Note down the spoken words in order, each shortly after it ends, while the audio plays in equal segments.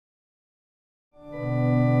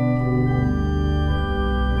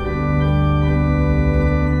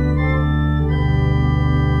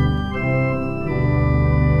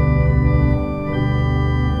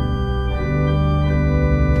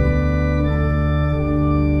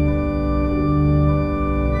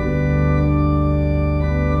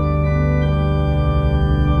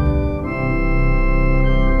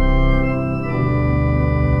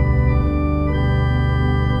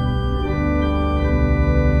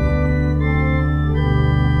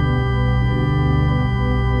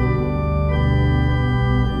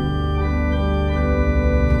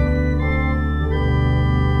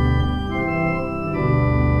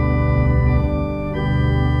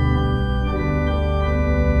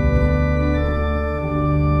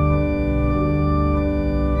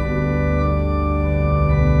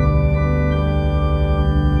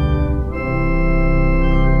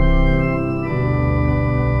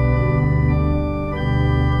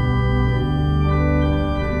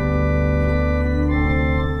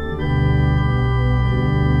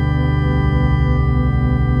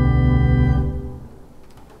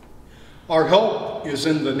Our help is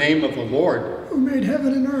in the name of the Lord, who made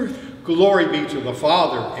heaven and earth. Glory be to the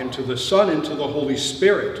Father, and to the Son, and to the Holy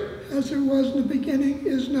Spirit. As it was in the beginning,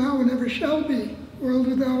 is now, and ever shall be, world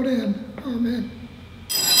without end. Amen.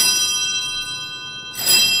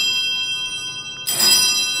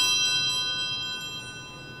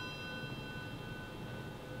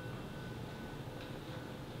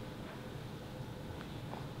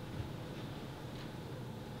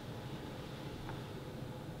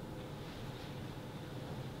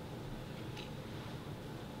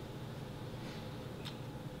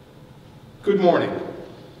 Good morning.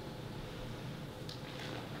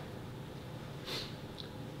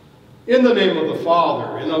 In the name of the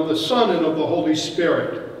Father, and of the Son, and of the Holy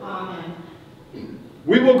Spirit. Amen.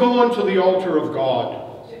 We will go unto the altar of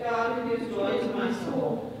God. To God who gives joy to my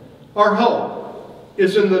soul, Our help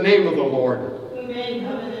is in the name of the Lord, who made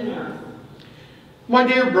heaven and earth. My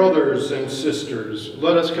dear brothers and sisters,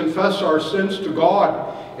 let us confess our sins to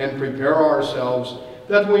God and prepare ourselves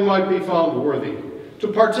that we might be found worthy to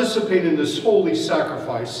participate in this holy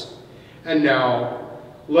sacrifice. And now,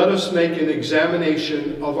 let us make an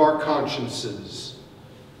examination of our consciences.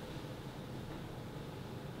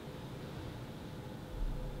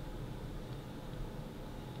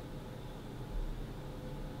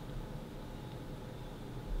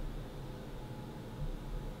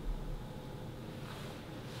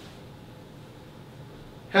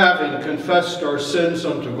 Having confessed our sins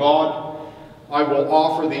unto God, I will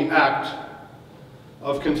offer the act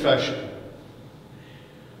of confession.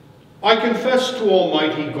 I confess to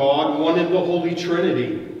Almighty God, one in the Holy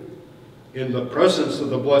Trinity, in the presence of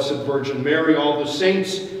the Blessed Virgin Mary, all the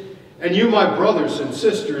saints, and you, my brothers and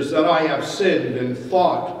sisters, that I have sinned in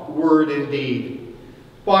thought, word, and deed,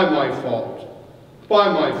 by my fault,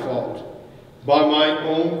 by my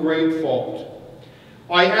own great fault.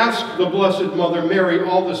 I ask the Blessed Mother Mary,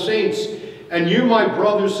 all the saints, and you, my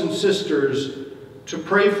brothers and sisters, to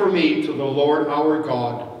pray for me to the Lord our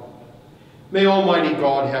God. May Almighty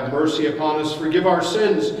God have mercy upon us, forgive our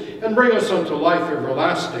sins, and bring us unto life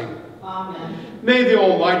everlasting. Amen. May the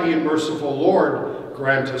Almighty and merciful Lord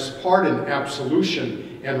grant us pardon,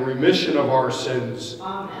 absolution, and remission of our sins.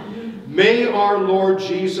 Amen. May our Lord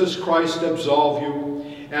Jesus Christ absolve you,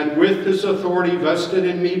 and with his authority vested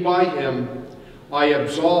in me by him, I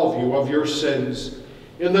absolve you of your sins.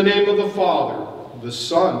 In the name of the Father, the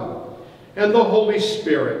Son, and the Holy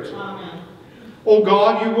Spirit. Amen. O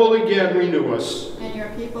God, you will again renew us. And your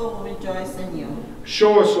people will rejoice in you.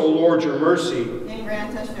 Show us, O Lord, your mercy. And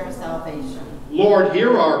grant us your salvation. Lord,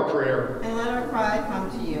 hear our prayer. And let our cry come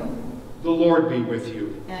to you. The Lord be with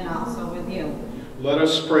you. And also with you. Let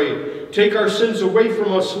us pray. Take our sins away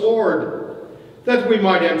from us, Lord, that we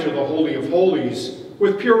might enter the Holy of Holies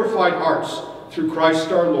with purified hearts through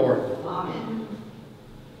Christ our Lord. Amen.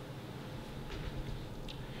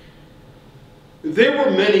 There were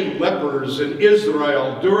many lepers in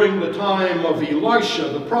Israel during the time of Elisha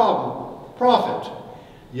the prophet,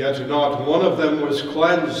 yet not one of them was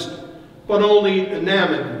cleansed, but only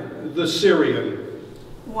Naaman the Syrian.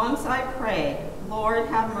 Once I prayed, Lord,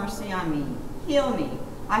 have mercy on me. Heal me.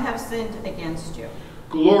 I have sinned against you.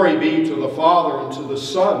 Glory be to the Father, and to the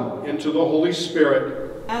Son, and to the Holy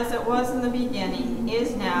Spirit. As it was in the beginning,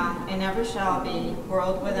 is now, and ever shall be,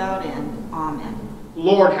 world without end. Amen.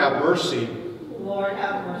 Lord, have mercy. Lord,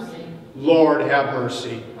 have mercy. Lord, have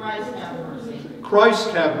mercy. Christ, have mercy.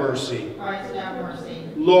 Christ, have mercy. Christ, have mercy.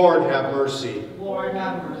 Lord, have mercy. Lord,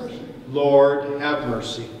 have mercy. Lord, have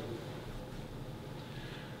mercy.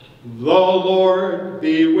 The Lord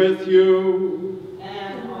be with you.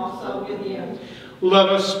 And also with you. Let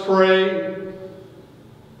us pray.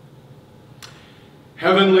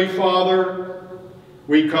 Heavenly Father,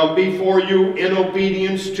 we come before you in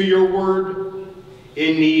obedience to your word,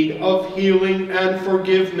 in need of healing and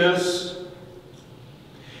forgiveness.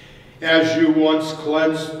 As you once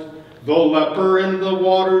cleansed the leper in the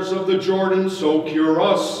waters of the Jordan, so cure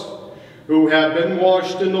us, who have been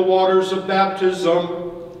washed in the waters of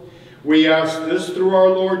baptism. We ask this through our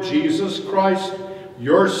Lord Jesus Christ,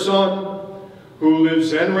 your Son, who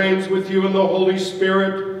lives and reigns with you in the Holy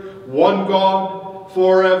Spirit, one God,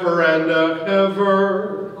 forever and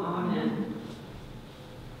ever. Amen.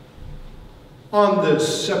 On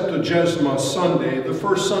this Septuagesima Sunday, the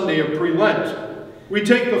first Sunday of Pre-Lent, we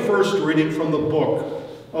take the first reading from the book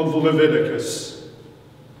of Leviticus.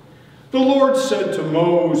 The Lord said to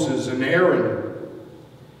Moses and Aaron,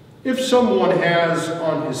 "If someone has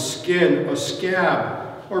on his skin a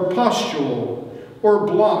scab or pustule or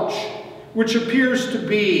blotch, which appears to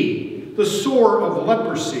be the sore of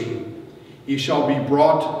leprosy, he shall be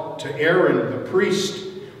brought to Aaron the priest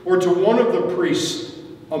or to one of the priests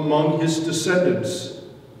among his descendants.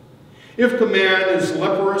 If the man is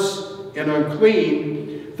leprous and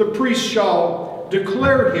unclean, the priest shall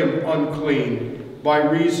declare him unclean by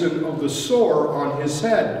reason of the sore on his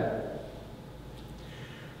head.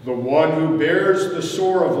 The one who bears the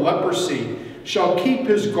sore of leprosy shall keep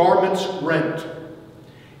his garments rent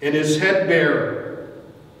and his head bare.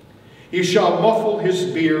 He shall muffle his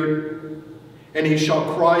beard, and he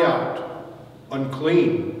shall cry out,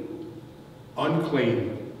 unclean,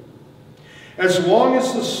 unclean. As long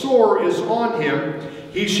as the sore is on him,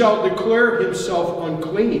 he shall declare himself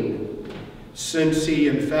unclean, since he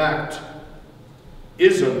in fact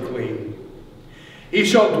is unclean. He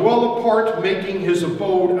shall dwell apart, making his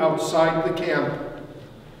abode outside the camp.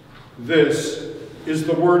 This is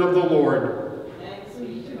the word of the Lord. Thanks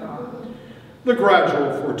be to God. The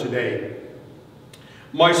gradual for today.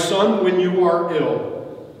 My son, when you are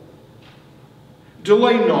ill,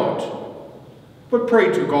 delay not, but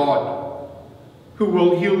pray to God, who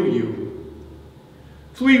will heal you.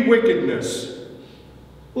 Flee wickedness.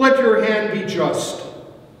 Let your hand be just.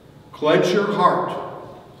 Cleanse your heart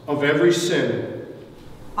of every sin.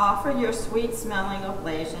 Offer your sweet-smelling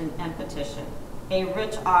oblation and petition, a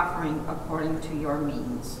rich offering according to your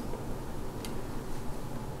means.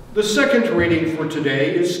 The second reading for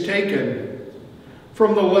today is taken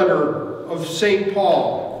from the letter of St.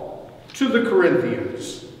 Paul to the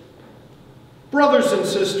Corinthians. Brothers and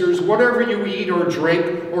sisters, whatever you eat or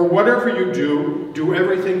drink, or whatever you do, do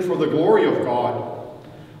everything for the glory of God.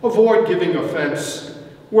 Avoid giving offense,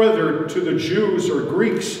 whether to the Jews or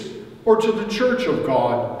Greeks, or to the church of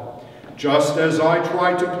God, just as I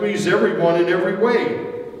try to please everyone in every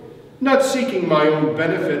way, not seeking my own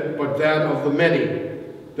benefit, but that of the many,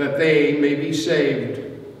 that they may be saved.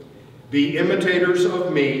 Be imitators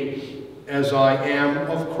of me, as I am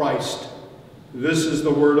of Christ. This is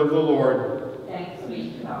the word of the Lord. Thanks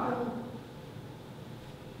be to God.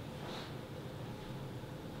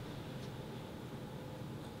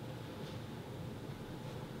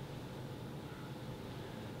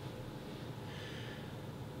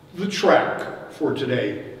 The track for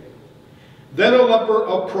today. Then a leper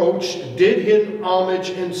approached, did him homage,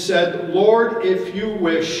 and said, Lord, if you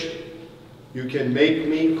wish, you can make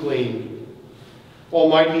me clean.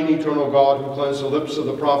 Almighty and eternal God, who cleansed the lips of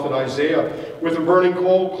the prophet Isaiah with a burning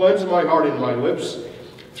coal, cleanse my heart and my lips,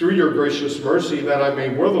 through your gracious mercy, that I may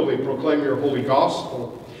worthily proclaim your holy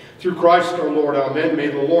gospel. Through Christ our Lord, amen. May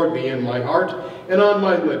the Lord be in my heart and on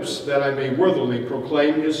my lips, that I may worthily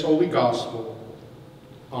proclaim his holy gospel.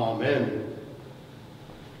 Amen.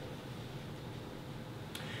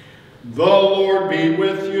 The Lord be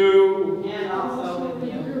with you. And also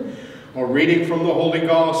with you. A reading from the Holy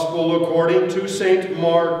Gospel according to St.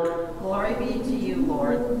 Mark. Glory be to you,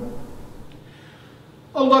 Lord.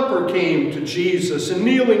 A leper came to Jesus and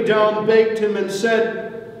kneeling down begged him and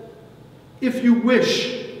said, If you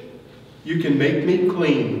wish, you can make me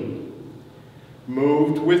clean.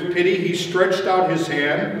 Moved with pity, he stretched out his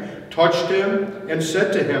hand, touched him, and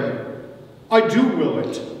said to him, I do will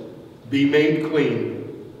it. Be made clean.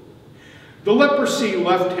 The leprosy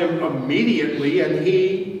left him immediately, and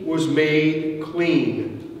he was made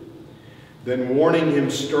clean. Then warning him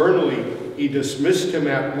sternly, he dismissed him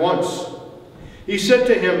at once. He said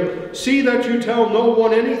to him, See that you tell no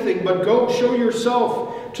one anything, but go show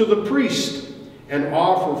yourself to the priest and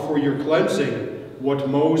offer for your cleansing what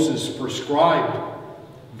Moses prescribed.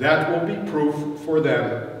 That will be proof for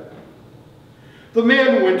them. The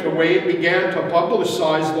man went away and began to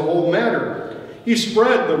publicize the whole matter. He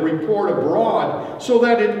spread the report abroad so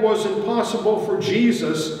that it was impossible for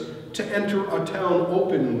Jesus to enter a town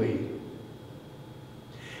openly.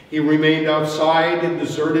 He remained outside in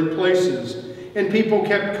deserted places, and people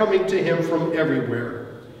kept coming to him from everywhere.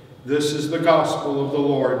 This is the gospel of the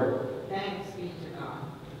Lord. Thanks be to God.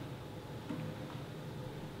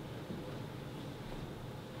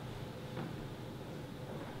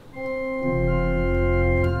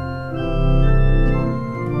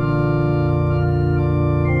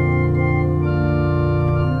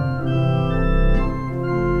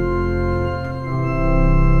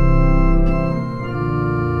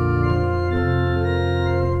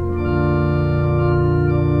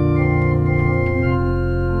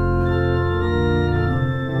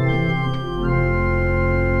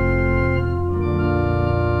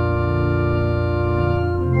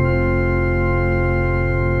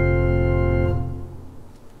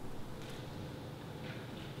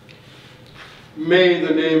 May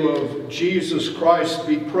the name of Jesus Christ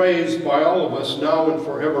be praised by all of us now and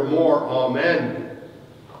forevermore. Amen.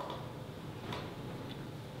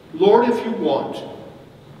 Lord, if you want,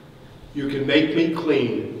 you can make me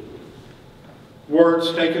clean.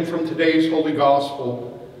 Words taken from today's Holy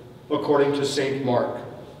Gospel according to St. Mark.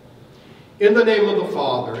 In the name of the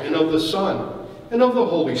Father, and of the Son, and of the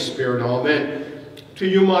Holy Spirit, amen. To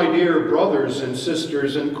you, my dear brothers and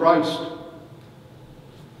sisters in Christ.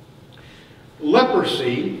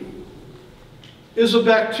 Leprosy is a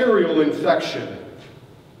bacterial infection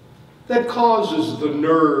that causes the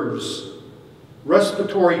nerves,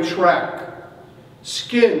 respiratory tract,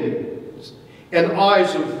 skin, and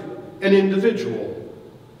eyes of an individual.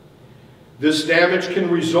 This damage can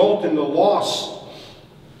result in the loss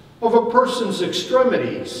of a person's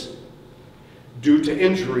extremities due to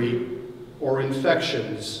injury or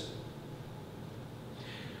infections.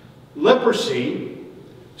 Leprosy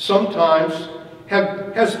sometimes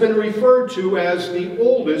has been referred to as the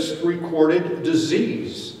oldest recorded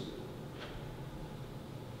disease.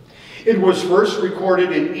 It was first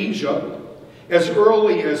recorded in Egypt as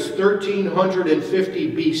early as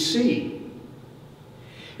 1350 BC,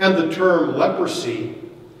 and the term leprosy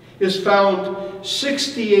is found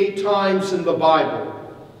 68 times in the Bible,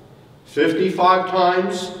 55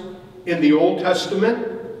 times in the Old Testament,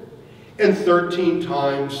 and 13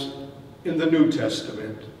 times in the New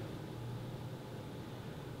Testament.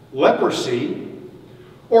 Leprosy,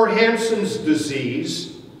 or Hansen's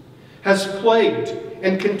disease, has plagued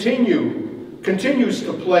and continues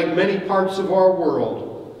to plague many parts of our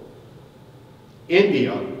world.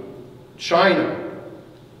 India, China,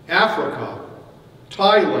 Africa,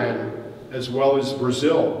 Thailand, as well as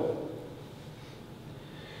Brazil.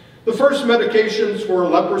 The first medications for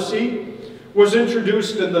leprosy was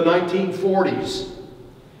introduced in the 1940s,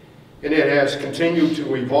 and it has continued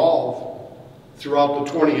to evolve throughout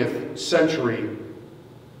the 20th century.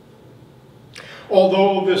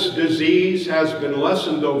 Although this disease has been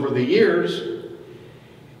lessened over the years,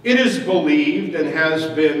 it is believed and has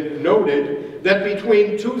been noted that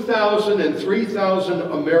between 2,000 and 3,000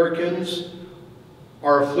 Americans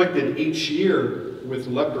are afflicted each year with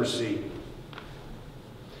leprosy.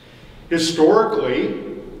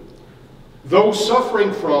 Historically, those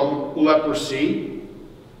suffering from leprosy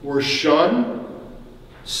were shunned,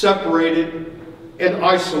 separated, and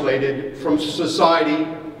isolated from society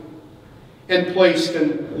and placed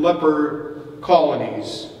in leper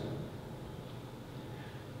colonies.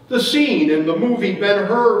 The scene in the movie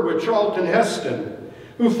Ben-Hur with Charlton Heston,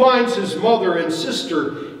 who finds his mother and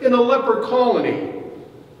sister in a leper colony,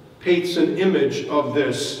 paints an image of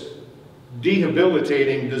this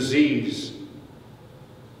debilitating disease.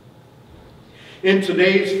 In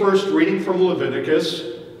today's first reading from Leviticus,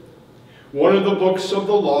 one of the books of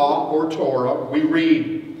the law, or Torah, we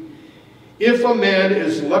read, "If a man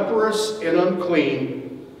is leprous and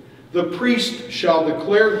unclean, the priest shall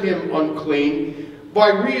declare him unclean by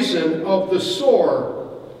reason of the sore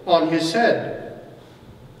on his head.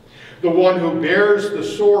 The one who bears the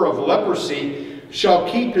sore of leprosy shall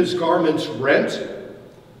keep his garments rent,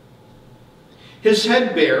 his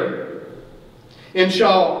head bare, and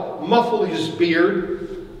shall muffle his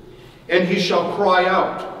beard, and he shall cry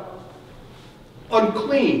out,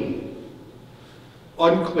 'Unclean,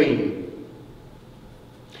 unclean.'"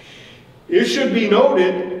 It should be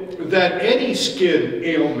noted that any skin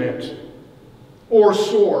ailment or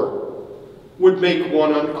sore would make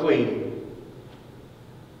one unclean.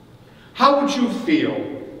 How would you feel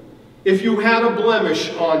if you had a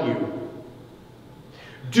blemish on you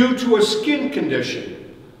due to a skin condition,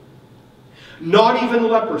 not even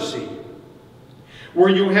leprosy, where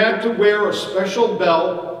you had to wear a special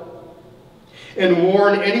belt and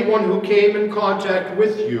warn anyone who came in contact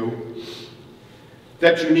with you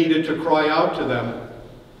that you needed to cry out to them,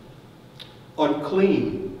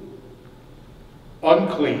 "Unclean,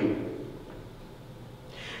 unclean"?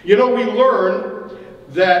 You know, we learn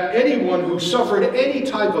that anyone who suffered any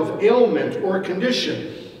type of ailment or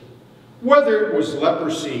condition, whether it was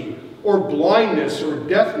leprosy or blindness or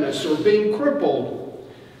deafness or being crippled,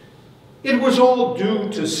 it was all due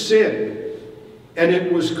to sin, and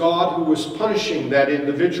it was God who was punishing that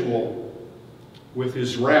individual with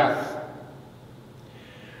his wrath.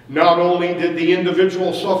 Not only did the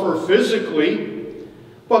individual suffer physically,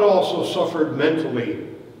 but also suffered mentally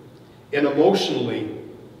and emotionally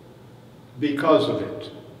because of it.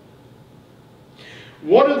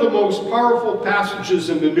 One of the most powerful passages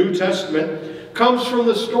in the New Testament comes from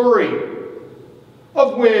the story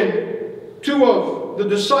of when two of the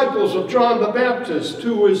disciples of John the Baptist,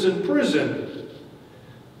 who was in prison,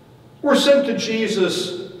 were sent to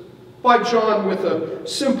Jesus by John with a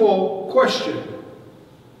simple question: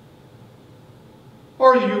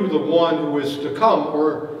 "Are you the one who is to come,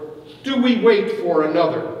 or do we wait for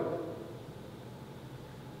another?"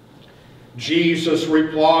 Jesus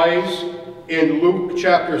replies in Luke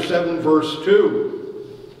chapter 7, verse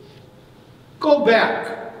 2. Go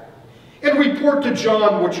back and report to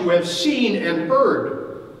John what you have seen and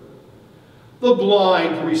heard. The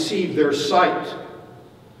blind receive their sight.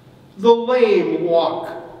 The lame walk.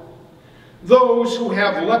 Those who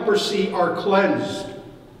have leprosy are cleansed.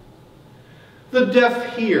 The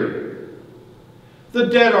deaf hear. The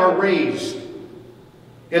dead are raised.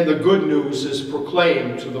 And the good news is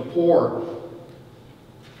proclaimed to the poor.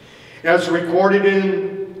 As recorded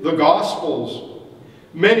in the Gospels,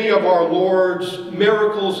 many of our Lord's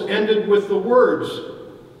miracles ended with the words,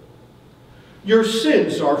 "Your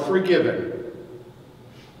sins are forgiven."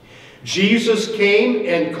 Jesus came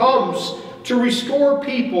and comes to restore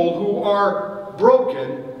people who are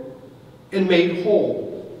broken and made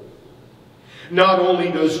whole. Not only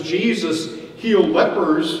does Jesus heal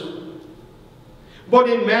lepers, but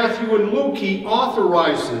in Matthew and Luke he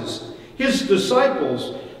authorizes his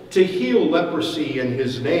disciples to heal leprosy in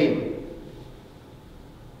his name.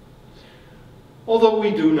 Although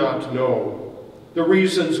we do not know the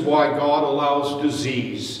reasons why God allows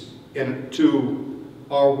disease into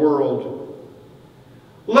our world,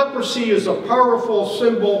 leprosy is a powerful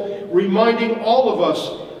symbol reminding all of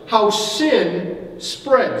us how sin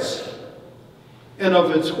spreads and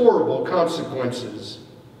of its horrible consequences.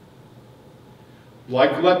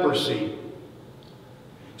 Like leprosy,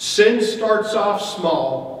 sin starts off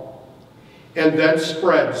small and then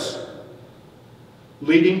spreads,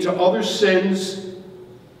 leading to other sins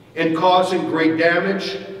and causing great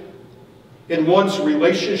damage in one's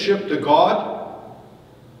relationship to God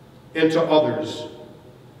and to others.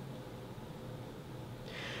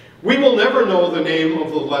 We will never know the name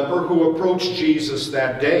of the leper who approached Jesus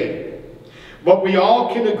that day, but we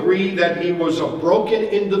all can agree that he was a broken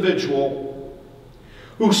individual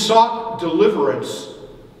who sought deliverance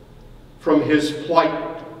from his plight.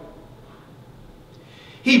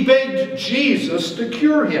 He begged Jesus to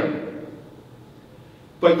cure him,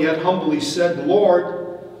 but yet humbly said,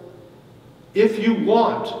 "Lord, if you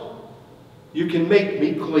want, you can make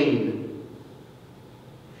me clean."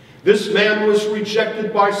 This man was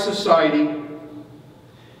rejected by society,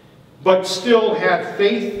 but still had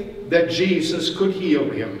faith that Jesus could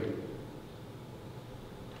heal him.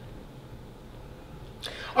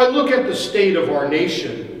 I look at the state of our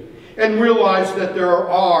nation and realize that there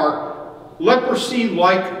are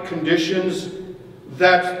leprosy-like conditions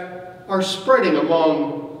that are spreading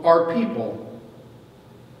among our people.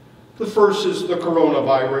 The first is the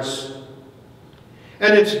coronavirus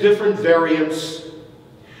and its different variants,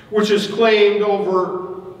 which has claimed over,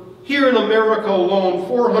 here in America alone,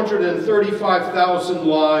 435,000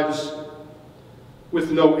 lives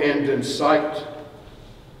with no end in sight.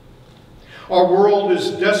 Our world is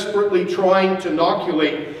desperately trying to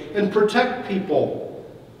inoculate and protect people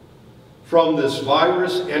from this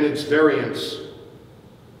virus and its variants.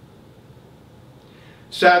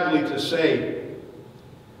 Sadly to say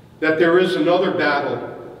that there is another battle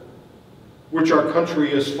which our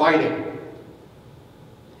country is fighting.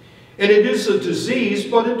 And it is a disease,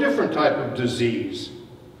 but a different type of disease.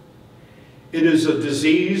 It is a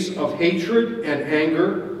disease of hatred and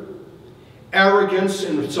anger, arrogance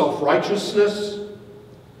and self-righteousness,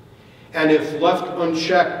 and if left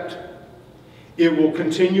unchecked, it will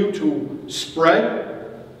continue to spread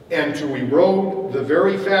and to erode the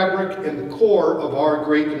very fabric and the core of our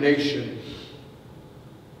great nation.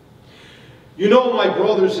 You know, my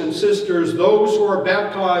brothers and sisters, those who are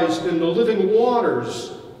baptized in the living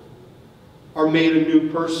waters are made a new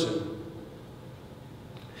person.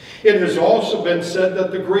 It has also been said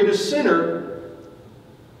that the greatest sinner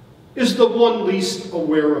is the one least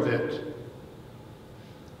aware of it.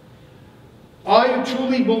 I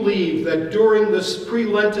truly believe that during this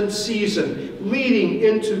pre-Lenten season, leading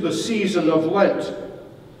into the season of Lent,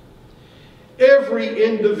 every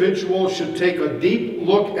individual should take a deep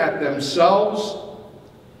look at themselves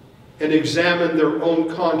and examine their own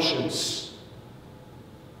conscience.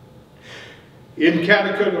 In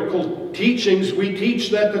catechetical teachings, we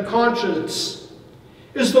teach that the conscience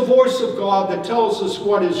is the voice of God that tells us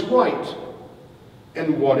what is right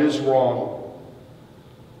and what is wrong.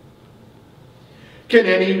 Can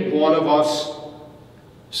any one of us,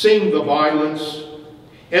 seeing the violence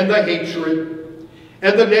and the hatred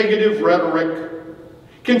and the negative rhetoric,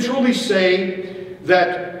 can truly say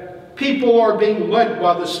that people are being led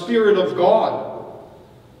by the Spirit of God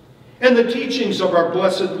and the teachings of our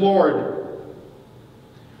blessed Lord,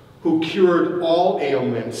 who cured all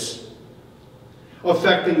ailments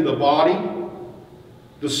affecting the body,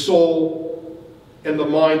 the soul, and the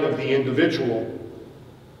mind of the individual?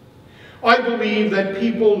 I believe that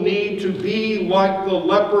people need to be like the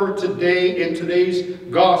leper today in today's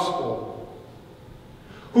gospel,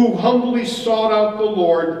 who humbly sought out the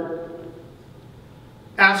Lord,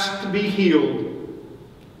 asked to be healed,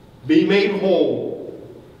 be made whole,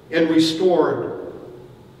 and restored.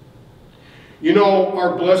 You know,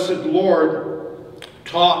 our blessed Lord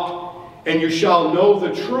taught, and you shall know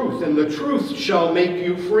the truth, and the truth shall make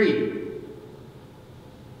you free.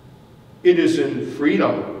 It is in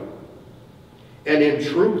freedom and in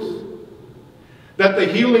truth that the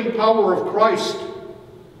healing power of Christ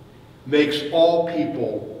makes all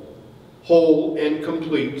people whole and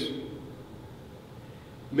complete.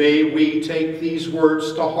 May we take these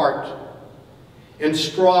words to heart and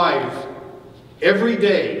strive every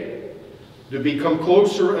day to become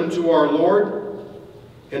closer unto our Lord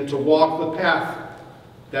and to walk the path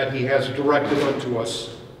that he has directed unto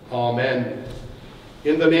us. Amen.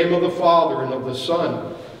 In the name of the Father, and of the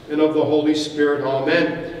Son, and of the Holy Spirit.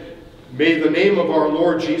 Amen. May the name of our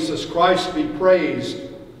Lord Jesus Christ be praised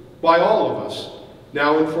by all of us,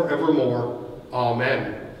 now and forevermore.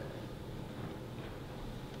 Amen.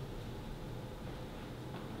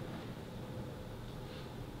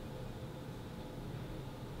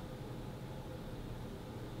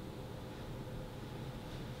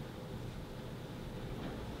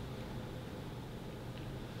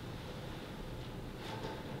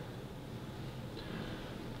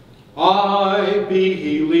 I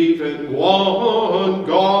believe in one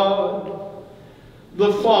God,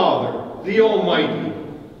 the Father, the Almighty,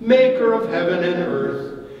 maker of heaven and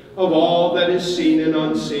earth, of all that is seen and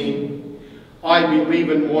unseen. I believe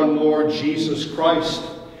in one Lord Jesus Christ,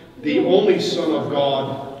 the only Son of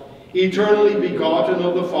God, eternally begotten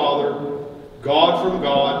of the Father, God from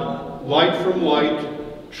God, light from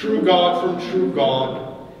light, true God from true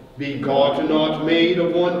God, begotten, not made,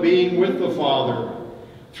 of one being with the Father.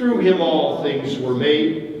 Through him all things were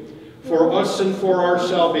made. For us and for our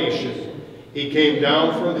salvation, he came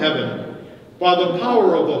down from heaven. By the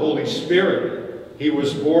power of the Holy Spirit, he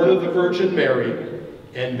was born of the Virgin Mary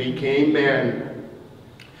and became man.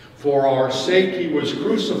 For our sake, he was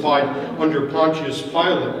crucified under Pontius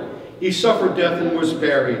Pilate. He suffered death and was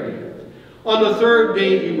buried. On the third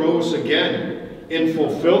day, he rose again in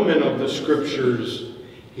fulfillment of the Scriptures.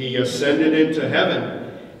 He ascended into heaven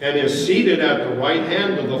and is seated at the right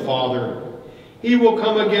hand of the Father. He will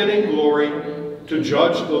come again in glory to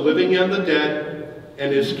judge the living and the dead,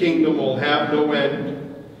 and his kingdom will have no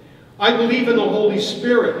end. I believe in the Holy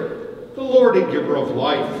Spirit, the Lord and giver of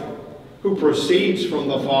life, who proceeds from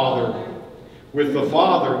the Father. With the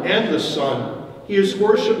Father and the Son, he is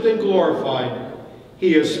worshipped and glorified.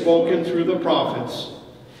 He has spoken through the prophets.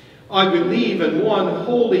 I believe in one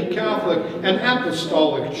holy Catholic and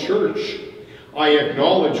apostolic church. I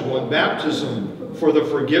acknowledge one baptism for the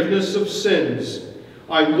forgiveness of sins.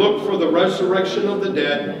 I look for the resurrection of the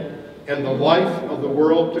dead and the life of the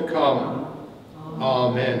world to come.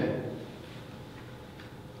 Amen.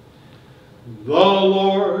 The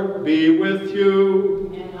Lord be with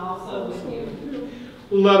you. And also with you.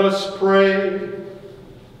 Let us pray.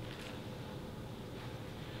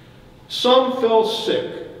 Some fell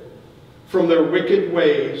sick from their wicked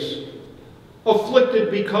ways,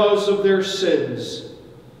 afflicted because of their sins.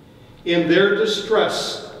 In their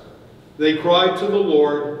distress, they cried to the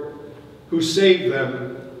Lord, who saved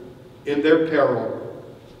them in their peril.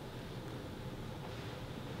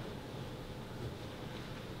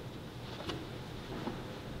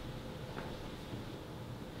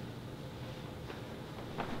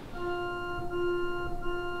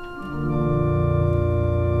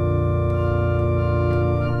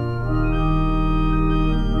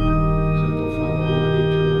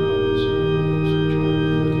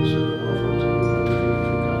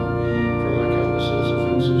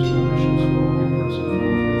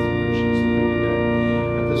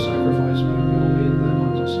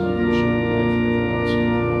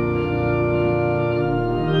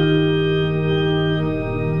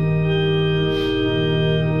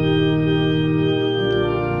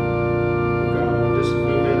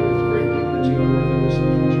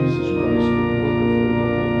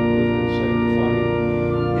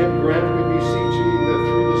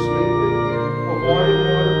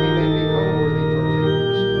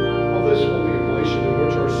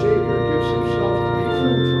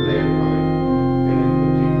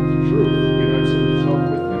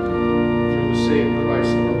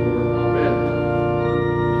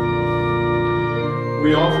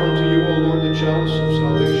 We offer unto you, O Lord, the chalice of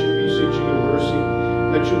salvation, beseeching your mercy,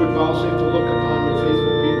 that you would vouchsafe to look upon your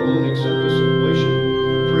faithful people and accept this oblation,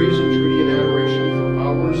 praise, entreaty, and adoration for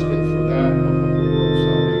ours and for that of the whole world's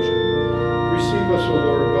salvation. Receive us, O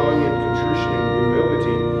Lord, bowing in contrition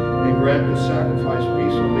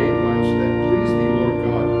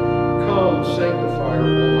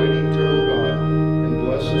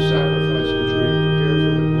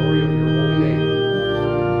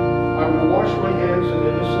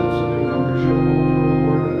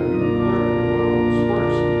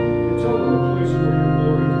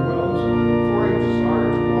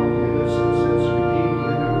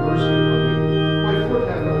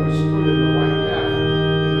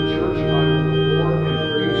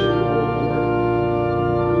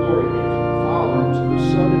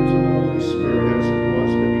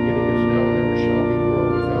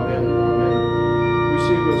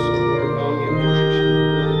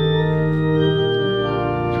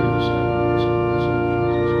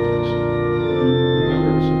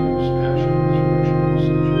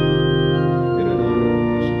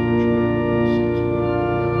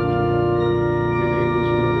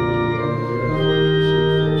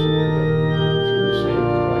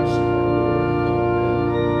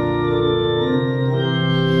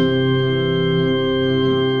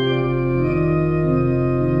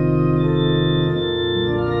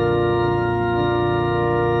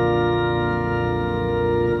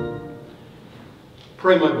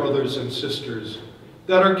Pray, my brothers and sisters,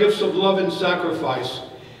 that our gifts of love and sacrifice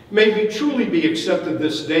may truly be accepted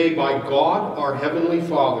this day by God, our Heavenly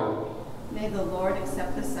Father. May the Lord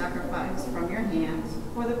accept the sacrifice from your hands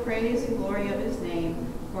for the praise and glory of his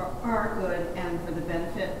name, for our good and for the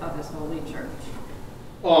benefit of his holy church.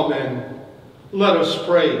 Amen. Let us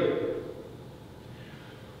pray.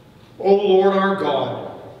 O Lord our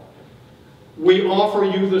God, we offer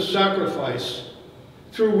you the sacrifice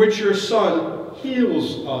through which your Son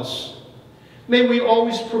heals us. May we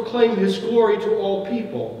always proclaim his glory to all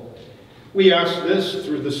people. We ask this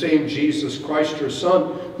through the same Jesus Christ, your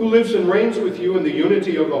Son, who lives and reigns with you in the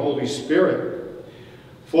unity of the Holy Spirit,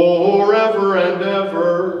 forever and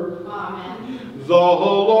ever. Amen. The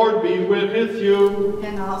Lord be with you.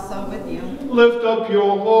 And also with you. Lift up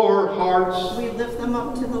your hearts. We lift them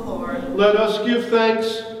up to the Lord. Let us give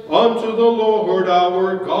thanks unto the Lord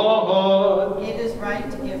our God. It is right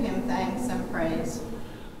to give him thanks and praise.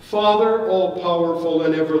 Father, all-powerful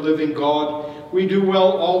and ever-living God, we do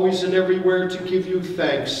well always and everywhere to give you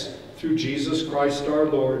thanks through Jesus Christ our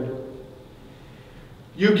Lord.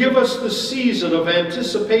 You give us the season of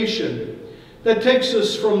anticipation that takes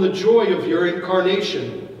us from the joy of your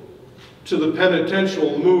incarnation to the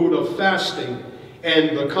penitential mood of fasting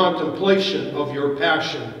and the contemplation of your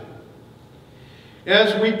passion.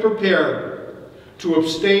 As we prepare to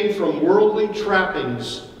abstain from worldly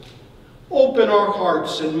trappings, open our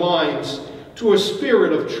hearts and minds to a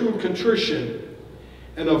spirit of true contrition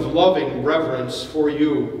and of loving reverence for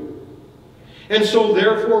you. And so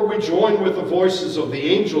therefore we join with the voices of the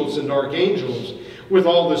angels and archangels, with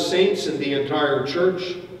all the saints in the entire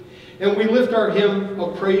church, and we lift our hymn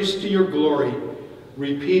of praise to your glory,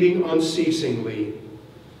 repeating unceasingly,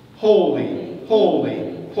 Holy,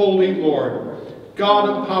 holy, holy Lord, God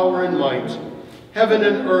of power and might, heaven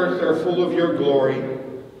and earth are full of your glory.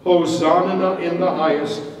 Hosanna in the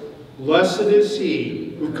highest. Blessed is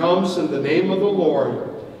he who comes in the name of the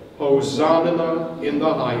Lord. Hosanna in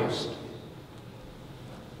the highest.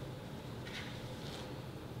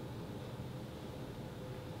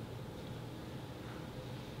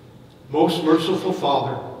 Most merciful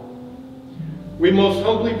Father, we most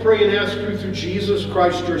humbly pray and ask you through Jesus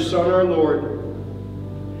Christ, your Son, our Lord,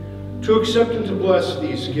 to accept and to bless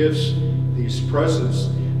these gifts, these presents,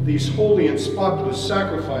 these holy and spotless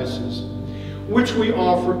sacrifices, which we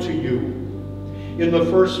offer to you. In the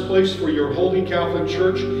first place, for your holy Catholic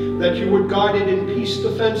Church, that you would guide it in peace,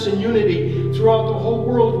 defense, and unity throughout the whole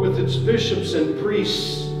world with its bishops and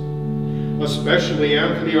priests, especially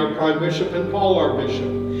Anthony, our Prime Bishop, and Paul, our Bishop,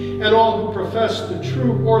 and all who profess the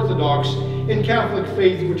true Orthodox and Catholic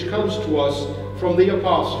faith which comes to us from the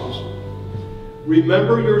Apostles.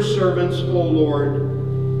 Remember your servants, O Lord.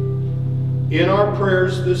 In our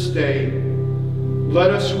prayers this day,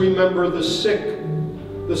 let us remember the sick,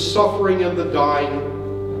 the suffering and the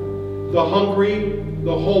dying, the hungry,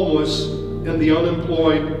 the homeless, and the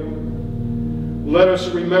unemployed. Let us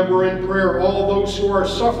remember in prayer all those who are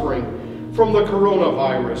suffering from the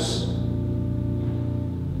coronavirus,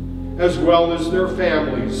 as well as their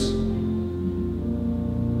families.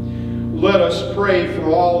 Let us pray for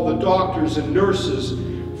all the doctors and nurses,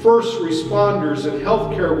 first responders and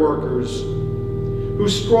healthcare workers who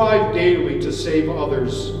strive daily to save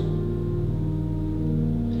others.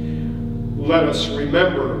 Let us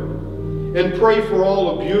remember and pray for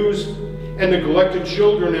all abused and neglected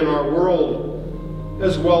children in our world,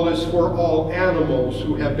 as well as for all animals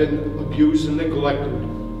who have been abused and neglected.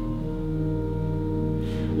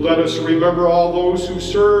 Let us remember all those who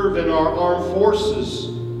serve in our armed forces,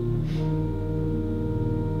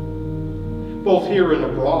 both here and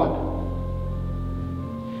abroad.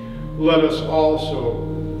 Let us also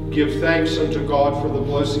give thanks unto God for the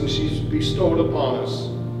blessings he's bestowed upon us.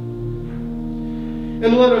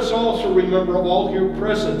 And let us also remember all here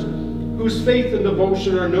present whose faith and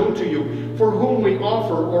devotion are known to you, for whom we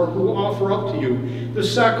offer or who offer up to you the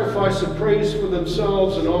sacrifice of praise for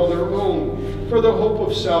themselves and all their own, for the hope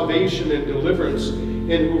of salvation and deliverance, and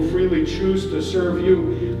who freely choose to serve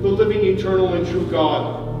you, the living, eternal, and true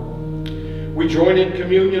God. We join in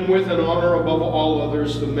communion with and honor above all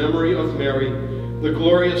others the memory of Mary, the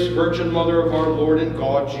glorious Virgin Mother of our Lord and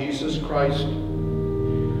God, Jesus Christ.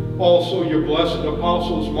 Also your blessed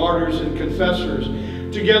apostles, martyrs, and confessors,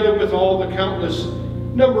 together with all the countless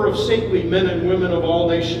number of saintly men and women of all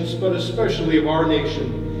nations, but especially of our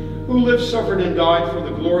nation, who lived, suffered, and died for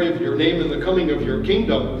the glory of your name and the coming of your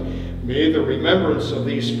kingdom. May the remembrance of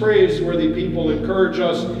these praiseworthy people encourage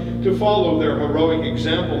us to follow their heroic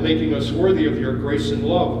example, making us worthy of your grace and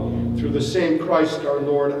love. Through the same Christ our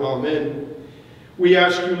Lord. Amen. We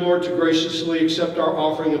ask you, Lord, to graciously accept our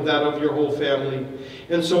offering of that of your whole family,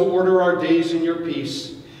 and so order our days in your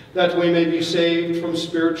peace, that we may be saved from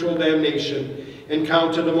spiritual damnation and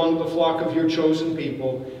counted among the flock of your chosen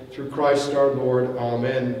people, through Christ our Lord.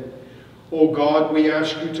 Amen. O God, we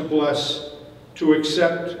ask you to bless, to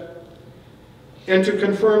accept, and to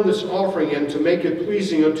confirm this offering, and to make it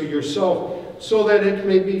pleasing unto yourself, so that it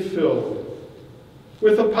may be filled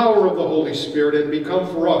with the power of the Holy Spirit and become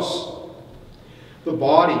for us the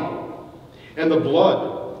body and the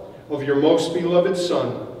blood of your most beloved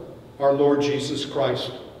Son, our Lord Jesus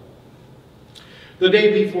Christ. The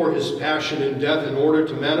day before his passion and death, in order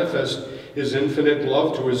to manifest his infinite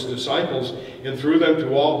love to his disciples, and through them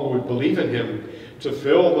to all who would believe in him, to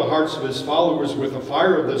fill the hearts of his followers with the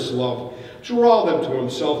fire of this love, draw them to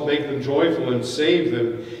himself, make them joyful, and save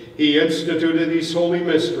them, he instituted these holy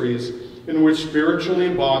mysteries, in which spiritually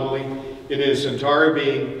and bodily, in his entire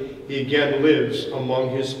being, he again lives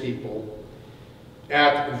among his people.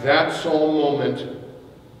 At that solemn moment,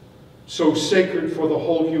 so sacred for the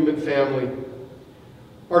whole human family,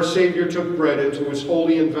 our Savior took bread into his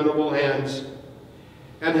holy and venerable hands,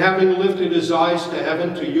 and having lifted his eyes to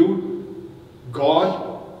heaven, to you,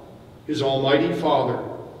 God, his almighty Father,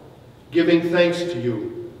 giving thanks to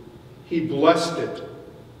you, he blessed it,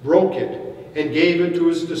 broke it, and gave it to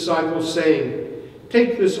his disciples, saying,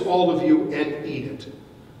 "Take this, all of you, and eat it,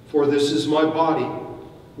 for this is my body,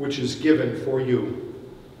 which is given for you."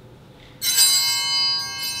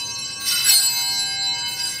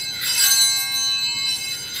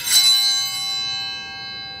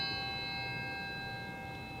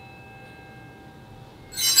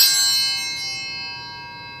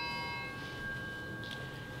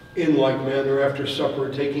 In like manner, after supper,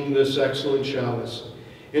 taking this excellent chalice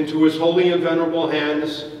into his holy and venerable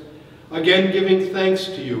hands, again giving thanks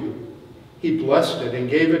to you, he blessed it and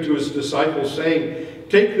gave it to his disciples, saying,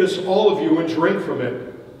 "Take this, all of you, and drink from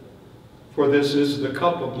it, for this is the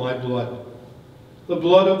cup of my blood, the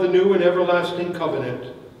blood of the new and everlasting covenant,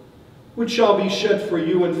 which shall be shed for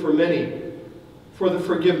you and for many, for the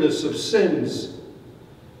forgiveness of sins.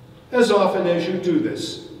 As often as you do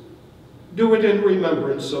this, do it in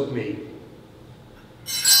remembrance of me."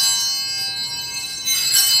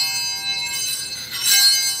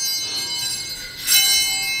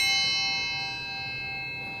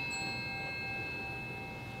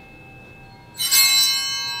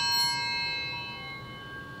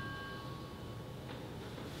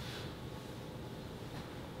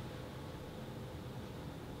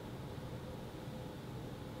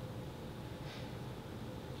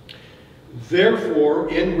 Therefore,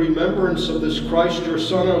 in remembrance of this Christ, your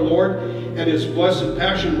Son, our Lord, and his blessed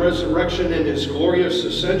passion, resurrection, and his glorious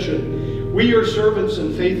ascension, we, your servants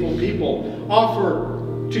and faithful people, offer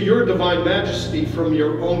to your divine majesty from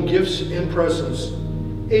your own gifts and presents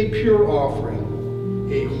a pure offering,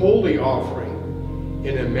 a holy offering,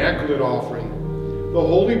 an immaculate offering, the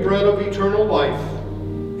holy bread of eternal life,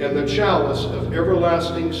 and the chalice of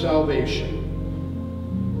everlasting salvation.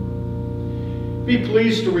 Be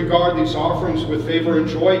pleased to regard these offerings with favor and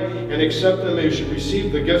joy, and accept them as you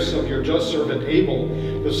receive the gifts of your just servant Abel,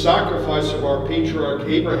 the sacrifice of our patriarch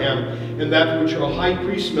Abraham, and that which your high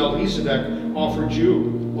priest Melchizedek offered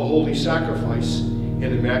you, a holy sacrifice, an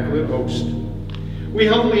immaculate host. We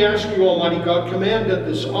humbly ask you, Almighty God, command that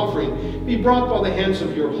this offering be brought by the hands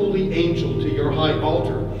of your holy angel to your high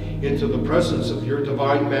altar, into the presence of your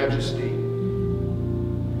divine majesty,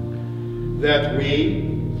 that we,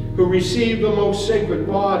 who receive the most sacred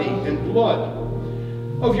body and blood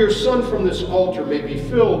of your Son from this altar, may be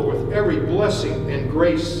filled with every blessing and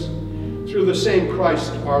grace, through the same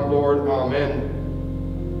Christ our Lord. Amen.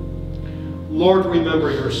 Lord,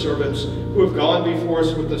 remember your servants who have gone before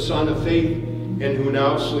us with the Son of faith, and who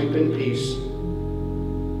now sleep in peace.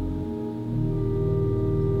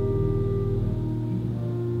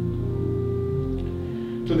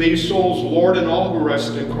 To these souls, Lord, and all who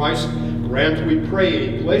rest in Christ, grant, we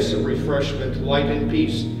pray, a place of refreshment, light, and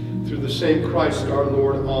peace, through the same Christ our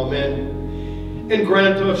Lord. Amen. And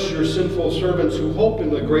grant us, your sinful servants, who hope in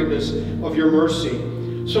the greatness of your mercy,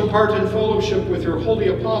 some part in fellowship with your holy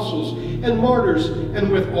apostles and martyrs, and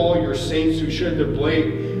with all your saints who shed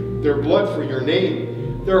their blood for your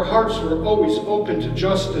name. Their hearts were always open to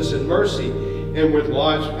justice and mercy, and with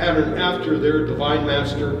lives patterned after their divine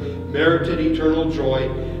Master, merited eternal joy.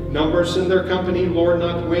 Number us in their company, Lord,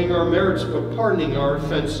 not weighing our merits, but pardoning our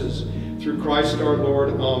offenses. Through Christ our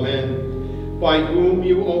Lord. Amen. By whom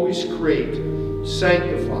you always create,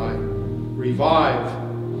 sanctify,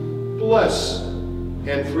 revive, bless,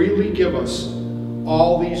 and freely give us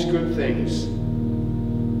all these good things.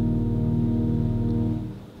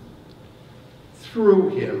 through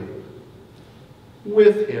him,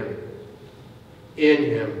 with him, in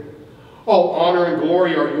him. All honor and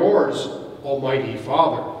glory are yours, Almighty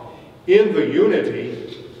Father, in the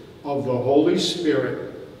unity of the Holy Spirit.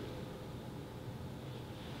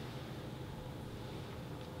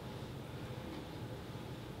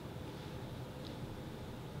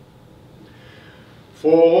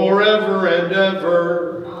 Forever and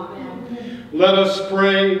ever. Amen. Let us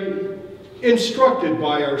pray. Instructed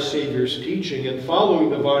by our Savior's teaching and following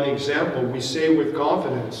the divine example, we say with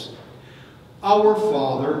confidence, Our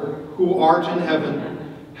Father, who art in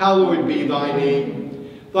heaven, hallowed be thy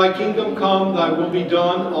name. Thy kingdom come, thy will be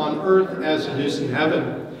done on earth as it is in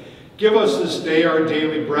heaven. Give us this day our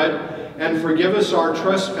daily bread, and forgive us our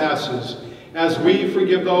trespasses, as we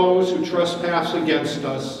forgive those who trespass against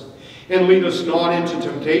us. And lead us not into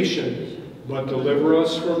temptation, but deliver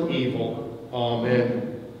us from evil. Amen.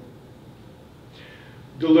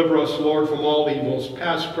 Deliver us, Lord, from all evils,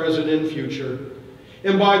 past, present, and future,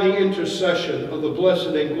 and by the intercession of the blessed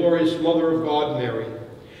and glorious Mother of God, Mary,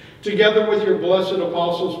 together with your blessed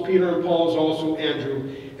apostles, Peter and Paul, as also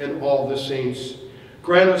Andrew, and all the saints,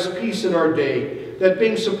 grant us peace in our day, that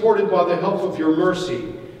being supported by the help of your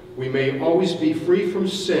mercy, we may always be free from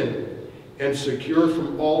sin and secure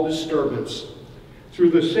from all disturbance.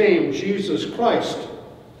 Through the same Jesus Christ,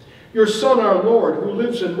 your Son, our Lord, who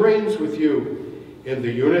lives and reigns with you in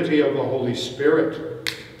the unity of the Holy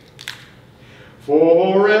Spirit,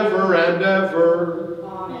 forever and ever.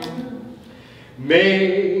 Amen.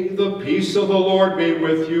 May the peace of the Lord be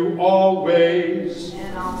with you always.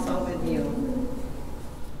 And also with you.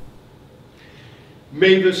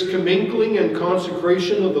 May this commingling and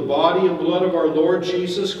consecration of the body and blood of our Lord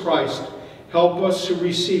Jesus Christ help us to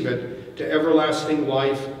receive it to everlasting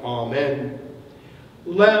life. Amen.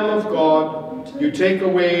 Lamb of God, you take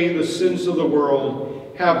away the sins of the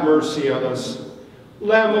world, have mercy on us.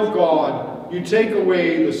 Lamb of God, you take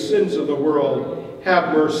away the sins of the world,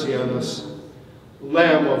 have mercy on us.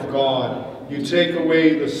 Lamb of God, you take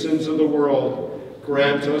away the sins of the world,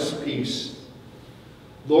 grant us peace.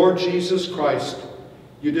 Lord Jesus Christ,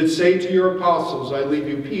 you did say to your apostles, I leave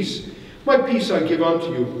you peace. My peace I give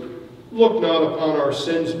unto you. Look not upon our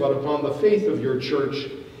sins, but upon the faith of your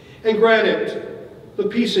church, and grant it the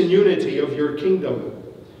peace and unity of your kingdom.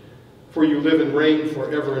 For you live and reign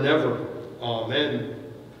forever and ever. Amen.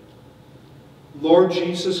 Lord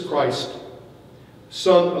Jesus Christ,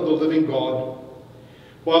 Son of the living God,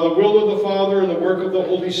 by the will of the Father and the work of the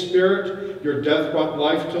Holy Spirit, your death brought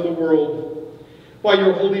life to the world. By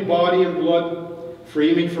your holy body and blood,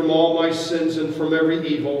 free me from all my sins and from every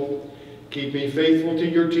evil. Keep me faithful to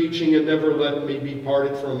your teaching and never let me be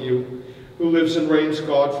parted from you, who lives and reigns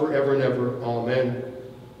God forever and ever. Amen.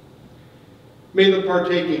 May the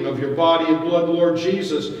partaking of your body and blood, Lord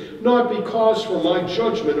Jesus, not be cause for my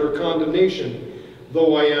judgment or condemnation,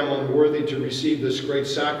 though I am unworthy to receive this great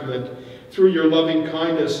sacrament, through your loving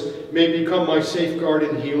kindness may become my safeguard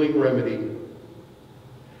and healing remedy.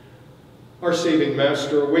 Our saving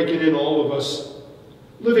Master, awaken in all of us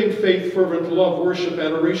living faith, fervent love, worship,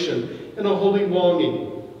 adoration, and a holy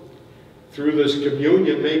longing. Through this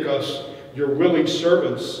communion, make us your willing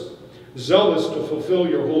servants, zealous to fulfill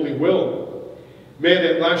your holy will. May it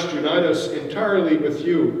at last unite us entirely with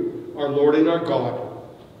you, our Lord and our God.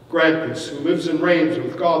 Grant this, who lives and reigns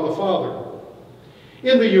with God the Father,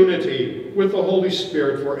 in the unity with the Holy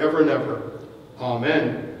Spirit forever and ever.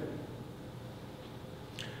 Amen.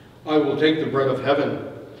 I will take the bread of heaven,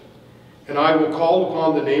 and I will call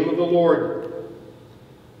upon the name of the Lord.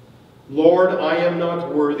 Lord, I am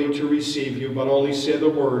not worthy to receive you, but only say the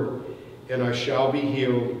word, and I shall be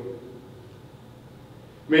healed.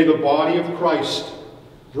 May the body of Christ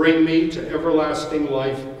bring me to everlasting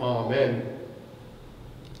life. Amen.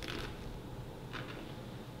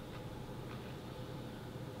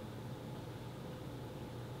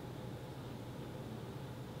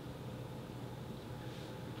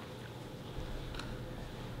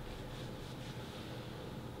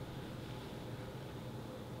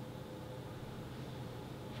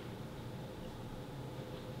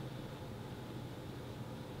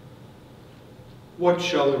 What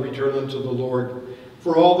shall I return unto the Lord?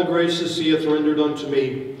 For all the graces he hath rendered unto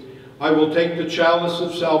me. I will take the chalice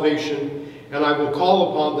of salvation, and I will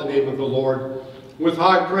call upon the name of the Lord. With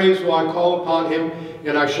high praise will I call upon him,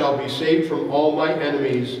 and I shall be saved from all my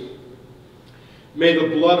enemies. May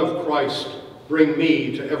the blood of Christ bring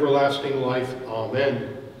me to everlasting life.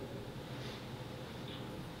 Amen.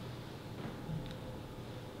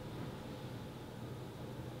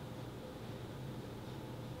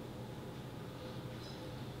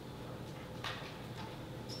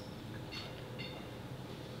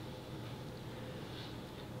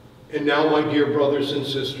 And now, my dear brothers and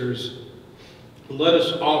sisters, let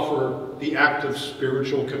us offer the act of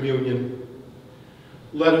spiritual communion.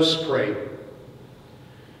 Let us pray.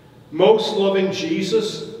 Most loving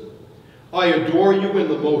Jesus, I adore you in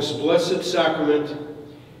the most blessed sacrament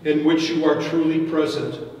in which you are truly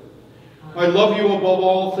present. I love you above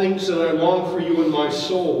all things, and I long for you in my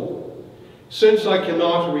soul. Since I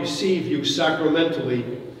cannot receive you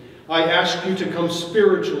sacramentally, I ask you to come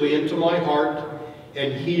spiritually into my heart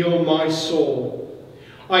and heal my soul.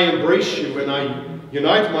 I embrace you and I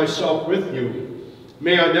unite myself with you.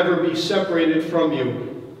 May I never be separated from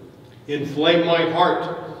you. Inflame my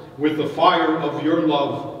heart with the fire of your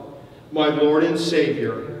love, my Lord and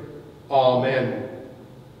Savior. Amen.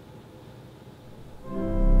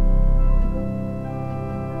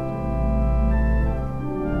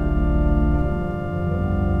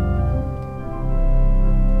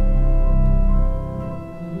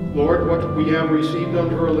 Lord, what we have received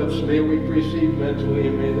under our lips, may we receive mentally,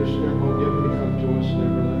 and may this miracle gift become to us an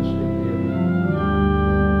everlasting healing.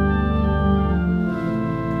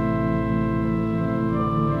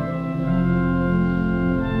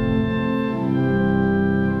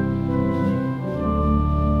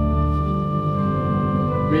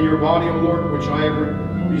 May your body, O Lord, which I have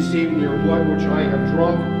received, and your blood, which I have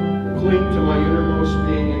drunk, cling to my innermost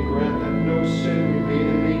being, and grant that no sin remain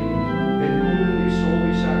in me, and whom these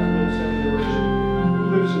holy sacraments have nourished, who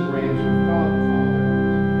lives and reigns with God the Father,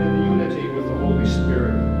 in the unity with the Holy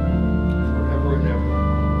Spirit, forever and ever.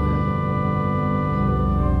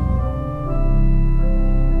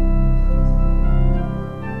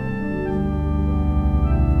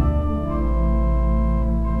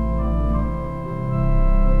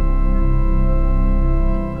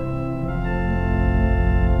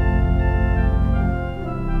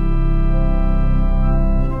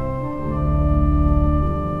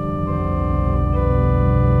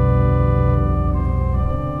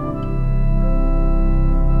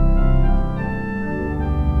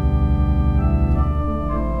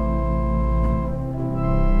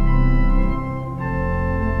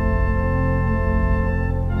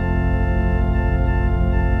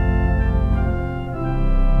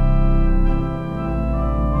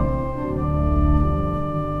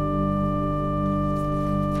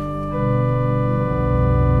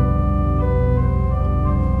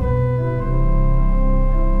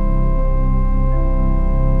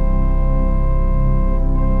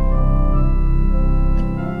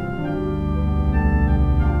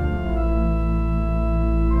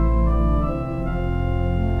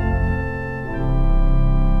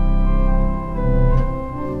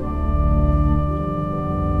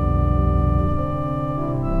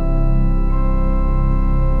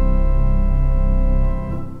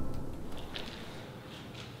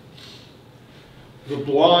 The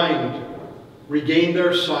blind regain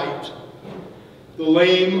their sight, the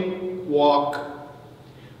lame walk,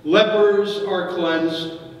 lepers are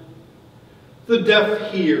cleansed, the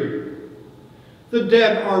deaf hear, the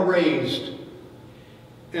dead are raised,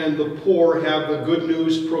 and the poor have the good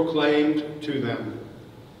news proclaimed to them.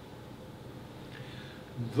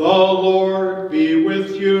 The Lord be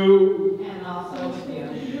with you. And also with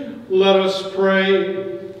you. Let us pray.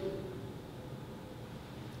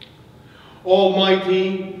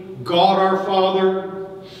 Almighty God our Father,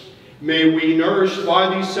 may we, nourished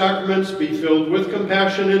by these sacraments, be filled with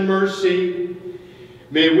compassion and mercy.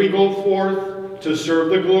 May we go forth to serve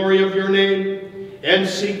the glory of your name and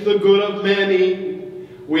seek the good of many.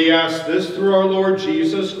 We ask this through our Lord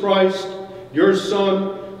Jesus Christ, your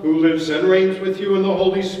Son, who lives and reigns with you in the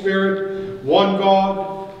Holy Spirit, one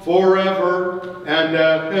God, forever and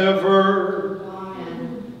ever.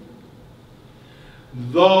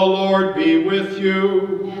 The Lord be with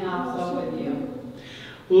you. And also with you.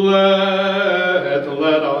 Let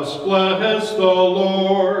us bless the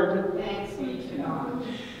Lord. Thanks be to God.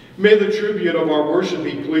 May the tribute of our worship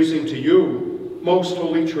be pleasing to you, most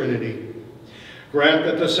Holy Trinity. Grant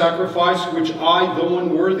that the sacrifice which I, though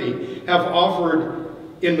unworthy, have offered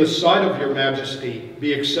in the sight of your majesty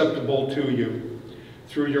be acceptable to you.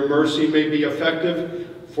 Through your mercy may be effective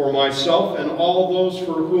for myself and all those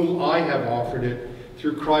for whom I have offered it.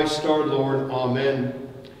 Through Christ our Lord. Amen.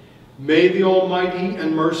 May the Almighty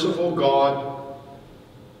and merciful God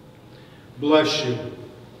bless you,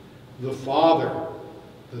 the Father,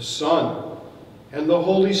 the Son, and the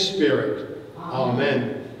Holy Spirit.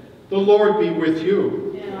 Amen. The Lord be with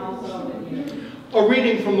you. And also with you. A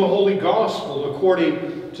reading from the Holy Gospel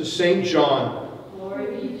according to St. John. Glory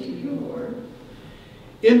be to you, Lord.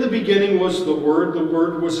 In the beginning was the Word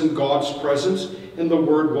was in God's presence, and the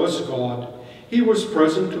Word was God. He was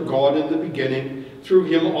present to God in the beginning. Through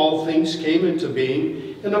him all things came into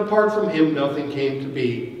being, and apart from him nothing came to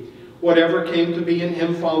be. Whatever came to be in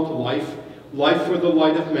him found life, life for the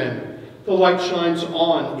light of men. The light shines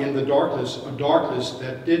on in the darkness, a darkness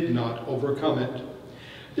that did not overcome it.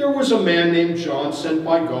 There was a man named John sent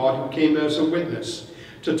by God who came as a witness,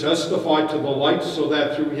 to testify to the light so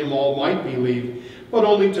that through him all might believe, but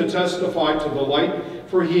only to testify to the light,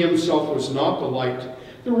 for he himself was not the light.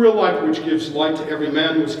 The real light which gives light to every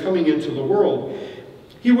man was coming into the world.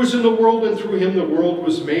 He was in the world, and through him the world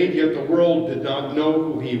was made, yet the world did not know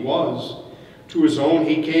who he was. To his own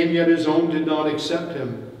he came, yet his own did not accept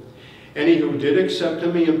him. Any who did accept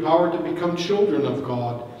him he empowered to become children of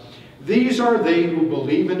God. These are they who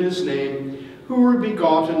believe in his name, who were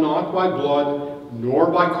begotten not by blood,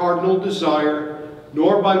 nor by carnal desire,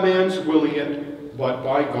 nor by man's willing it, but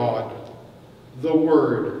by God. The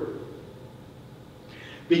Word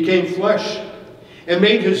became flesh and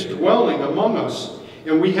made his dwelling among us,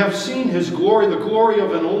 and we have seen his glory, the glory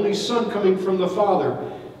of an only Son coming from the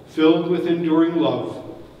Father, filled with enduring love.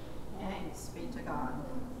 Thanks be to God.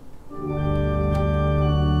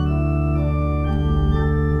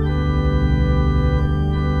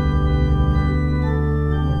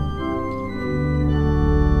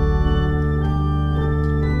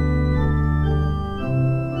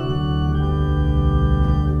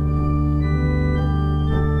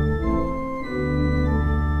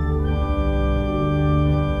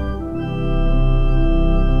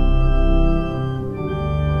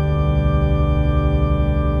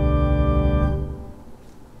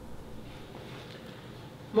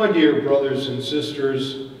 My dear brothers and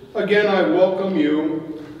sisters, again I welcome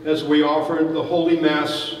you as we offer the Holy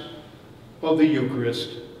Mass of the Eucharist.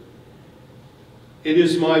 It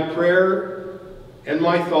is my prayer and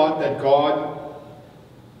my thought that God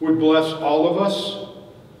would bless all of us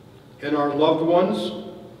and our loved ones.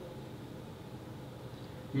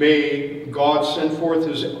 May God send forth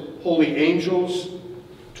his holy angels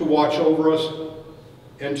to watch over us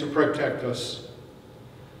and to protect us.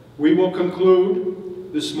 We will conclude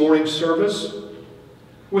this morning's service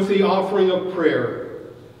with the offering of prayer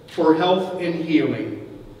for health and healing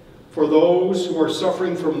for those who are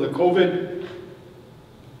suffering from the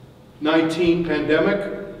COVID-19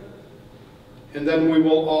 pandemic. And then we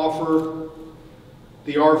will offer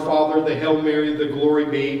the Our Father, the Hail Mary, the Glory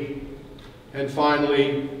Be. And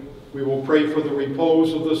finally, we will pray for the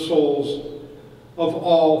repose of the souls of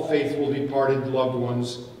all faithful departed loved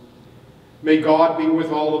ones. May God be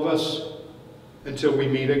with all of us until we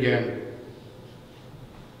meet again.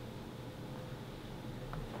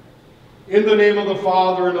 In the name of the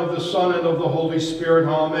Father, and of the Son, and of the Holy Spirit,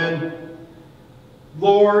 amen.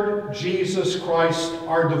 Lord Jesus Christ,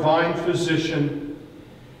 our divine physician,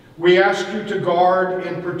 we ask you to guard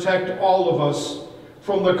and protect all of us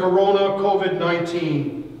from the corona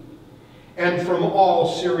COVID-19 and from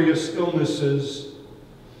all serious illnesses.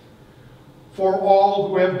 For all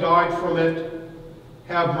who have died from it,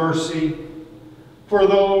 have mercy. For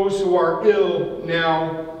those who are ill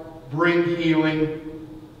now, bring healing.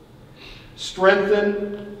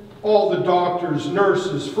 Strengthen all the doctors,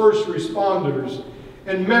 nurses, first responders,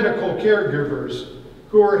 and medical caregivers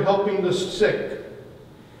who are helping the sick.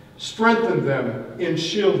 Strengthen them and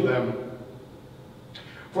shield them.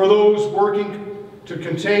 For those working to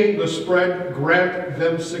contain the spread, grant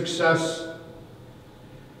them success.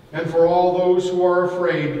 And for all those who are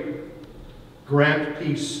afraid, grant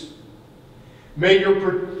peace. May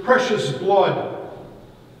your precious blood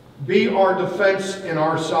be our defense and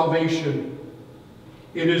our salvation.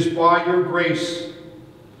 It is by your grace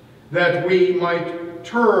that we might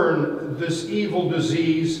turn this evil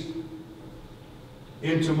disease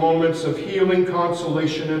into moments of healing,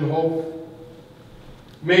 consolation, and hope.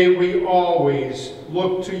 May we always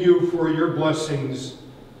look to you for your blessings.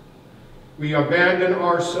 We abandon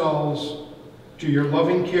ourselves to your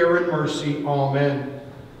loving care and mercy. Amen.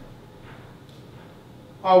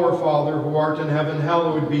 Our Father, who art in heaven,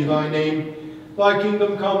 hallowed be thy name. Thy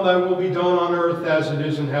kingdom come, thy will be done on earth as it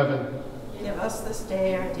is in heaven. Give us this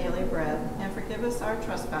day our daily bread, and forgive us our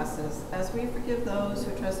trespasses, as we forgive those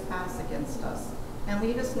who trespass against us. And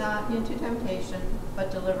lead us not into temptation,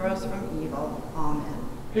 but deliver us from evil. Amen.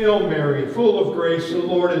 Hail Mary, full of grace, the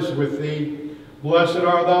Lord is with thee. Blessed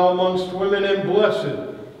art thou amongst women, and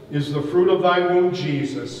blessed is the fruit of thy womb,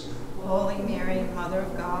 Jesus. Holy Mary, Mother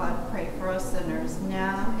of God, pray for us sinners,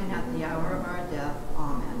 now and at the hour of our death.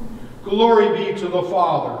 Amen. Glory be to the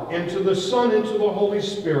Father, and to the Son, and to the Holy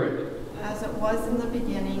Spirit. As it was in the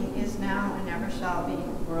beginning, is now, and ever shall be,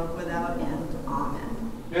 world without end.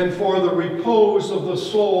 Amen. And for the repose of the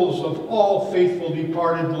souls of all faithful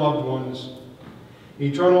departed loved ones,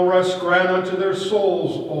 eternal rest grant unto their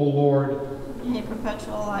souls, O Lord. May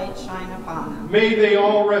perpetual light shine upon them. May they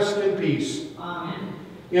all rest in peace. Amen.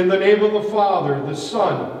 In the name of the Father, the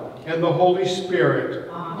Son, and the Holy Spirit.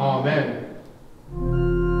 Amen.